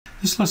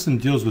This lesson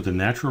deals with the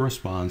natural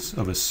response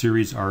of a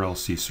series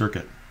RLC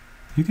circuit.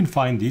 You can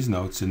find these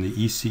notes in the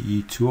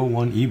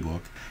ECE201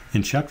 ebook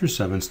in Chapter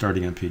 7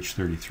 starting on page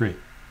 33. What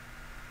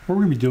we're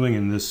going to be doing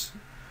in this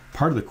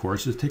part of the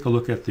course is take a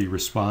look at the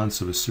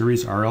response of a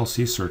series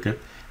RLC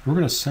circuit. We're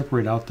going to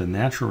separate out the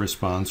natural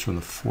response from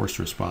the forced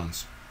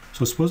response.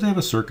 So suppose I have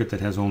a circuit that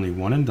has only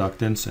one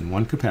inductance and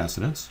one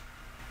capacitance,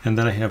 and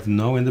that I have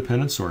no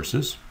independent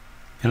sources,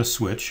 and a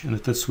switch, and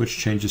that switch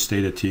changes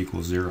state at t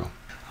equals 0.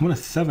 I'm going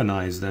to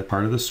Thevenize that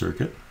part of the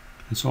circuit,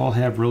 and so all I'll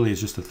have really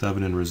is just a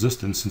Thevenin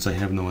resistance since I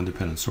have no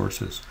independent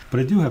sources. But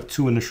I do have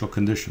two initial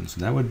conditions,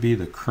 and that would be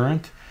the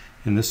current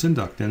in this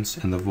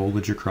inductance and the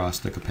voltage across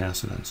the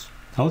capacitance.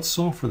 Now let's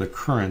solve for the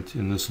current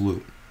in this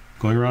loop.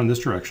 Going around this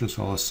direction,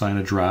 so I'll assign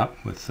a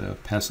drop with a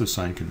passive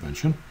sign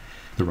convention.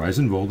 The rise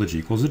in voltage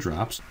equals the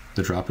drops.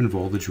 The drop in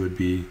voltage would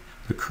be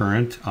the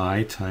current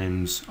I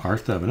times R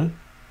Thevenin,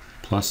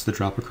 plus the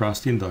drop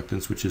across the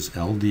inductance, which is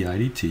L di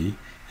dt,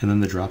 and then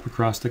the drop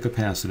across the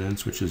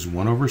capacitance, which is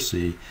 1 over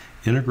C,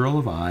 integral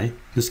of I, in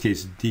this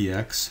case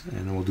dx,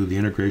 and then we'll do the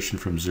integration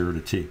from 0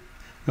 to t.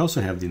 We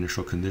also have the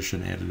initial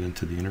condition added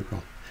into the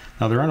integral.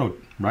 Now there are no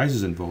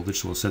rises in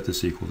voltage, so we'll set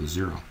this equal to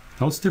 0.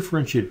 Now let's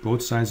differentiate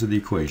both sides of the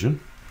equation.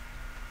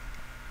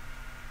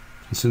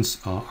 And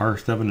since R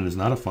Thevenin is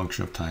not a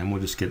function of time,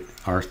 we'll just get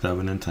R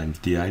Thevenin times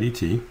di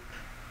dt.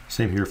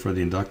 Same here for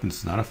the inductance,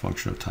 is not a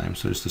function of time,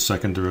 so it's the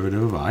second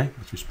derivative of I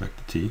with respect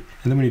to t.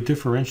 And then when you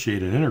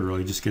differentiate an integral,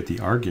 you just get the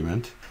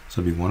argument,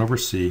 so it'll be 1 over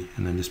c,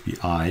 and then just be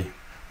I,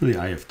 or the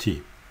I of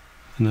t.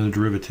 And then the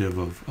derivative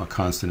of a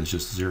constant is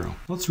just 0.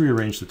 Let's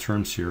rearrange the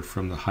terms here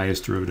from the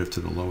highest derivative to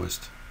the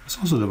lowest. Let's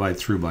also divide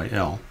through by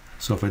L.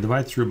 So if I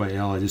divide through by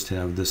L, I just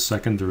have this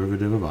second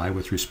derivative of I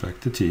with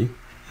respect to t,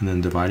 and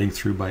then dividing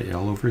through by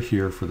L over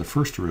here for the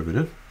first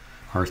derivative,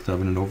 R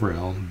Thevenin over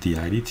L di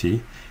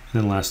dt,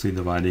 and then lastly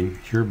dividing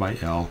here by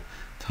L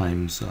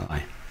times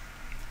I.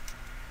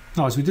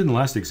 Now, as we did in the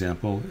last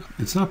example,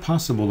 it's not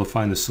possible to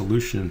find the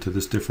solution to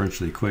this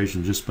differential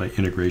equation just by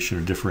integration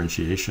or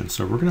differentiation,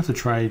 so we're going to have to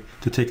try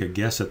to take a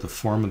guess at the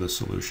form of the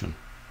solution.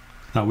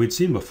 Now, we'd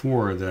seen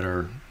before that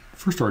our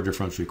first-order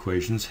differential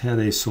equations had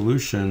a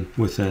solution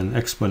with an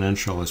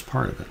exponential as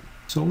part of it.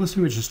 So let's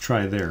maybe just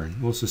try there.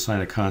 We'll just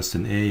assign a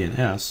constant a and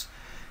s,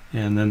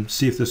 and then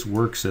see if this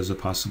works as a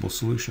possible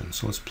solution.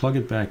 So let's plug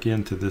it back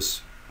into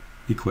this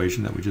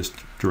equation that we just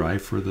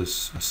derived for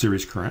this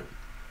series current.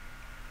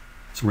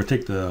 So we're going to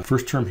take the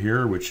first term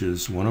here, which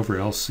is 1 over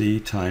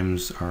LC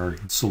times our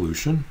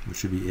solution,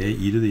 which would be a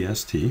e to the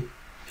st.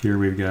 Here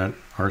we've got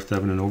R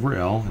Thevenin over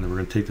L, and then we're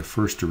going to take the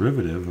first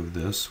derivative of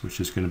this, which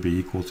is going to be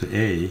equal to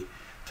a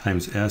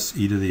times s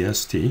e to the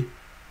st.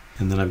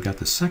 And then I've got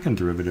the second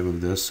derivative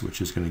of this, which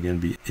is going to again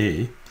be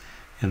a,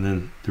 and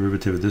then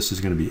derivative of this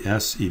is going to be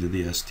s e to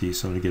the st,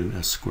 so I'm going to get an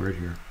s squared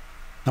here.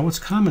 Now what's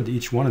common to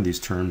each one of these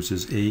terms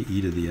is a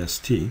e to the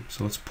st,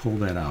 so let's pull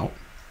that out.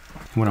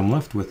 And what I'm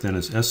left with then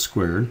is s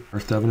squared, R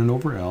Thevenin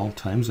over L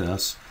times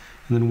s,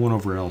 and then 1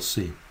 over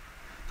LC.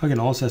 Now again,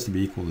 all this has to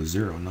be equal to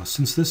 0. Now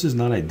since this is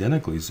not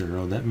identically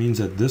 0, that means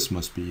that this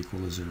must be equal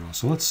to 0.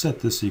 So let's set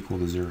this equal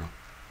to 0.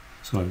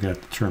 So I've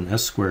got the term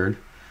s squared,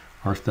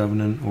 R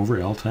Thevenin over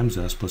L times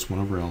s plus 1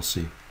 over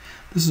LC.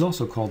 This is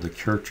also called the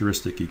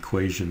characteristic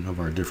equation of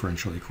our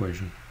differential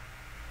equation.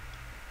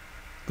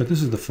 But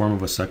this is the form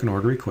of a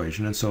second-order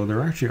equation, and so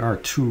there actually are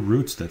two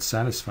roots that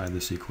satisfy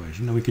this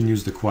equation, and we can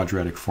use the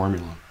quadratic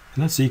formula.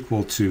 And that's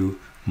equal to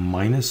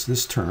minus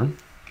this term,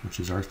 which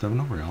is R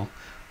Thevenin over L,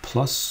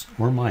 plus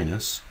or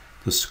minus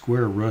the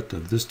square root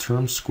of this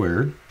term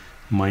squared,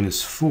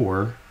 minus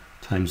 4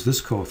 times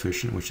this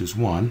coefficient, which is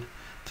 1,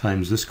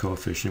 times this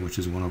coefficient, which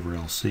is 1 over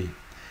LC.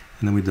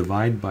 And then we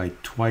divide by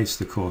twice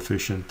the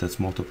coefficient that's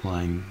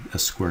multiplying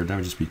s squared. That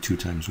would just be 2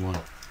 times 1.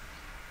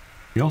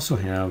 We also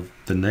have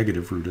the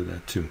negative root of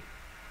that too.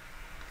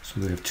 So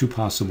we have two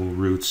possible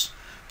roots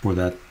for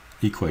that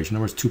equation. In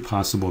other words, two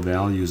possible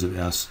values of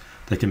s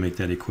that can make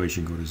that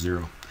equation go to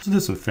 0. So I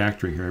did some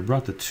factoring here. I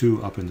brought the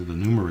 2 up into the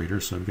numerator,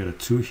 so I've got a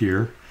 2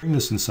 here. Bring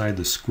this inside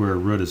the square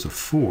root as a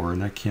 4,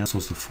 and that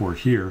cancels the 4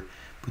 here.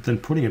 But then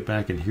putting it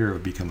back in here, it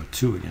would become a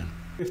 2 again.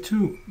 We have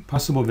two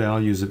possible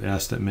values of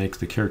s that make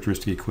the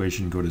characteristic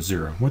equation go to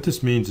 0. What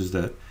this means is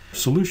that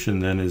solution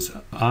then is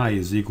I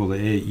is equal to a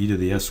e to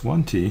the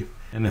s1t,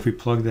 and if we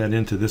plug that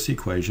into this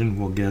equation,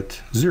 we'll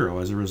get 0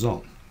 as a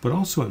result. But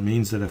also it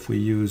means that if we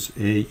use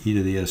a e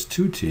to the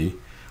s2t,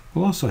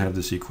 we'll also have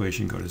this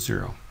equation go to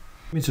 0.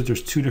 It means that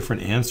there's two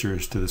different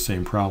answers to the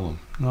same problem.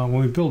 Now,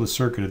 when we build a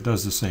circuit, it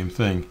does the same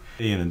thing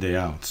day in and day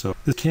out. So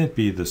this can't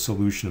be the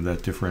solution of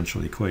that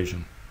differential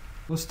equation.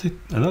 Let's take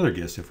another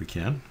guess if we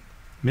can.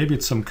 Maybe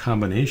it's some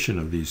combination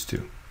of these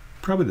two.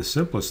 Probably the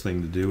simplest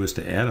thing to do is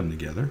to add them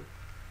together.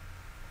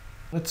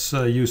 Let's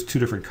use two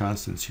different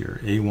constants here,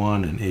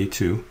 a1 and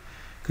a2,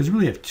 because we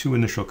really have two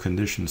initial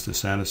conditions to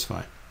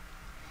satisfy.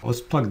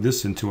 Let's plug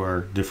this into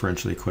our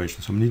differential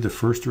equation. So I'm going to need the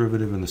first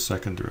derivative and the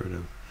second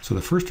derivative. So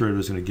the first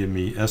derivative is going to give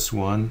me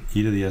s1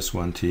 e to the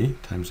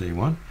s1t times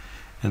a1,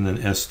 and then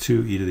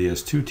s2 e to the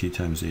s2t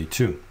times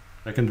a2.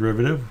 Second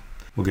derivative,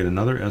 we'll get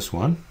another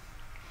s1,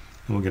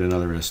 and we'll get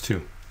another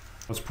S2.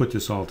 Let's put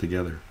this all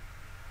together.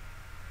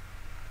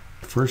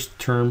 The first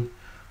term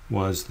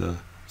was the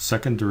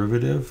second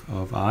derivative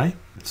of I.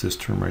 It's this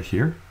term right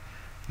here.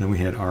 Then we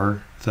had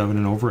R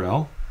Thevenin over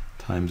L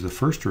times the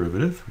first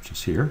derivative, which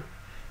is here,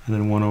 and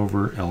then 1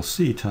 over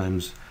LC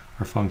times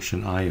our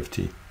function I of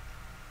t.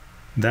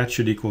 That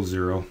should equal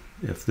 0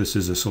 if this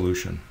is a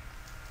solution.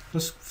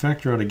 Let's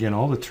factor out again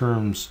all the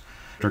terms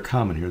that are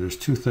common here. There's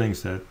two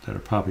things that are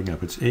popping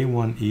up. It's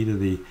a1 e to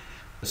the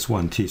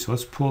s1t. So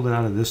let's pull that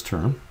out of this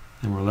term,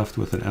 and we're left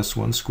with an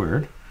s1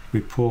 squared.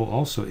 We pull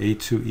also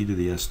a2 e to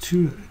the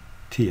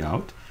s2t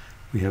out.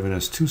 We have an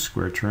s2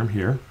 squared term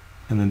here.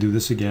 And then do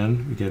this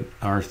again. We get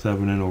R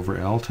Thevenin over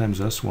L times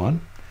S1.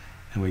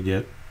 And we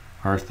get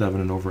R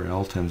Thevenin over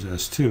L times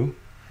S2. And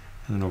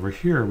then over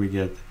here we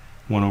get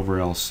 1 over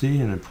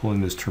LC. And then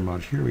pulling this term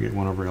out here, we get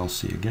 1 over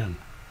LC again.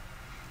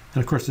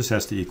 And of course this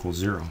has to equal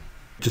 0.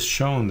 Just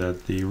shown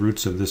that the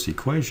roots of this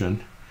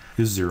equation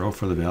is 0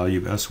 for the value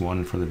of S1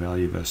 and for the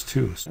value of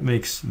S2. So that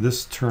makes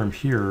this term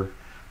here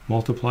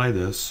multiply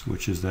this,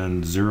 which is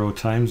then 0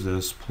 times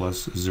this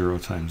plus 0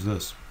 times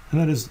this. And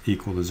that is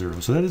equal to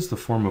 0. So that is the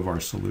form of our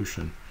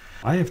solution.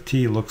 I of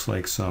t looks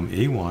like some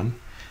a1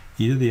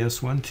 e to the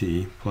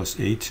s1t plus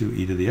a2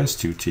 e to the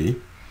s2t.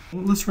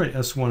 Well, let's write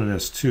s1 and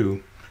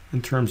s2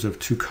 in terms of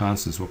two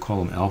constants. We'll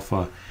call them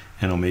alpha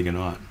and omega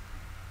naught.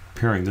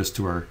 Comparing this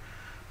to our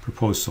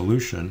proposed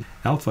solution,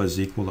 alpha is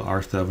equal to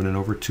R Thevenin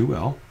over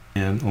 2L,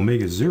 and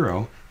omega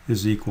 0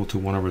 is equal to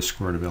 1 over the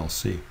square root of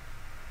LC.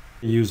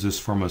 We use this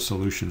form of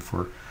solution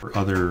for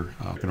other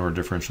second-order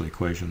differential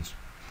equations.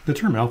 The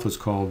term alpha is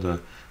called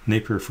the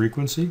Napier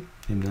frequency,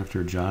 named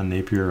after John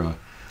Napier, a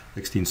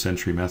 16th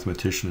century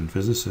mathematician and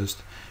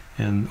physicist.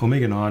 And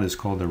omega naught is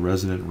called the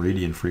resonant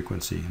radian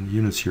frequency. And the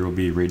units here will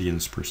be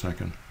radians per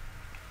second.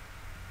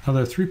 Now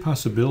there are three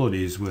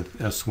possibilities with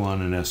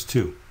S1 and S2.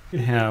 You can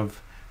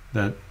have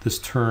that this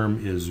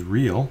term is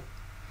real,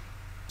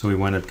 so we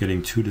wind up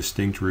getting two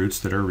distinct roots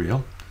that are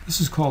real.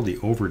 This is called the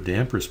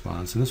overdamp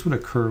response, and this would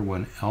occur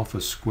when alpha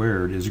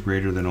squared is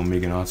greater than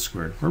omega naught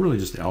squared, or really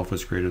just alpha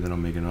is greater than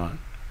omega naught.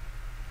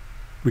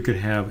 We could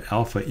have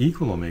alpha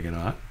equal omega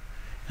naught,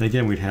 and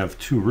again we'd have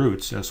two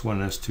roots, S1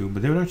 and S2,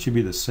 but they would actually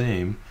be the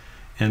same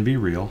and be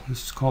real.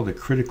 This is called a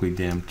critically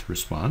damped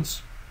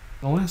response.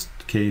 The last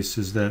case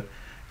is that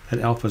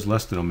alpha is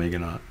less than omega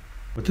naught.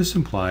 What this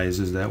implies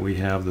is that we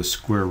have the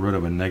square root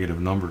of a negative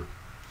number.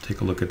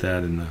 Take a look at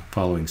that in the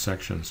following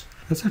sections.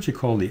 That's actually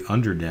called the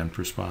underdamped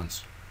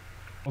response.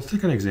 Let's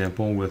take an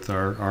example with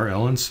our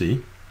L and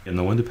C and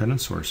no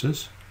independent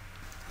sources.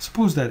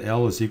 Suppose that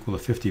L is equal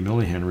to 50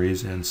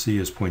 millihenries and C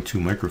is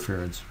 0.2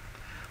 microfarads.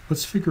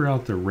 Let's figure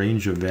out the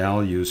range of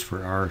values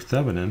for R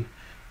Thevenin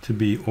to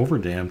be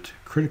overdamped,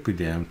 critically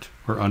damped,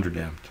 or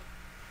underdamped.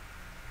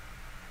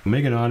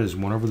 Omega naught is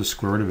 1 over the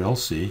square root of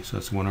LC, so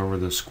that's 1 over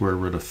the square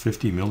root of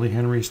 50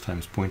 millihenries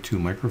times 0.2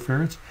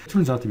 microfarads. It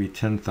turns out to be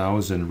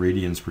 10,000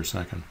 radians per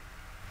second.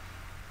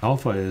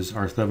 Alpha is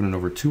R Thevenin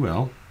over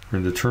 2L. We're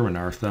going to determine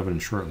R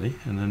Thevenin shortly,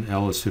 and then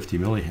L is 50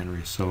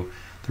 millihenries. So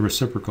the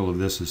reciprocal of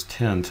this is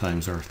 10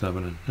 times R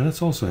Thevenin, and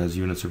this also has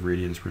units of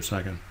radians per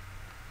second.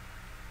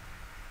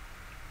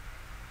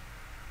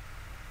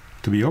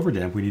 To be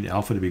overdamped, we need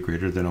alpha to be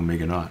greater than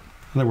omega naught.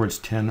 In other words,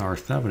 10 R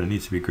Thevenin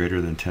needs to be greater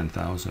than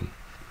 10,000.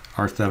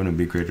 R Thevenin would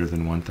be greater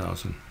than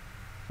 1,000.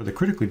 For the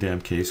critically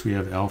damped case, we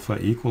have alpha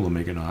equal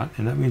omega naught,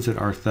 and that means that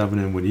R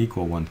Thevenin would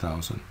equal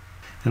 1,000.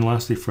 And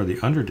lastly, for the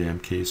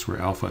underdamped case,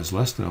 where alpha is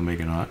less than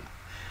omega naught,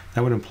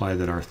 that would imply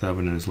that R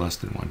Thevenin is less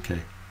than 1K.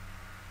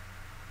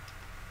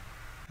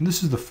 And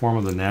this is the form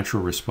of the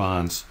natural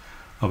response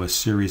of a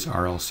series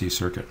RLC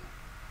circuit.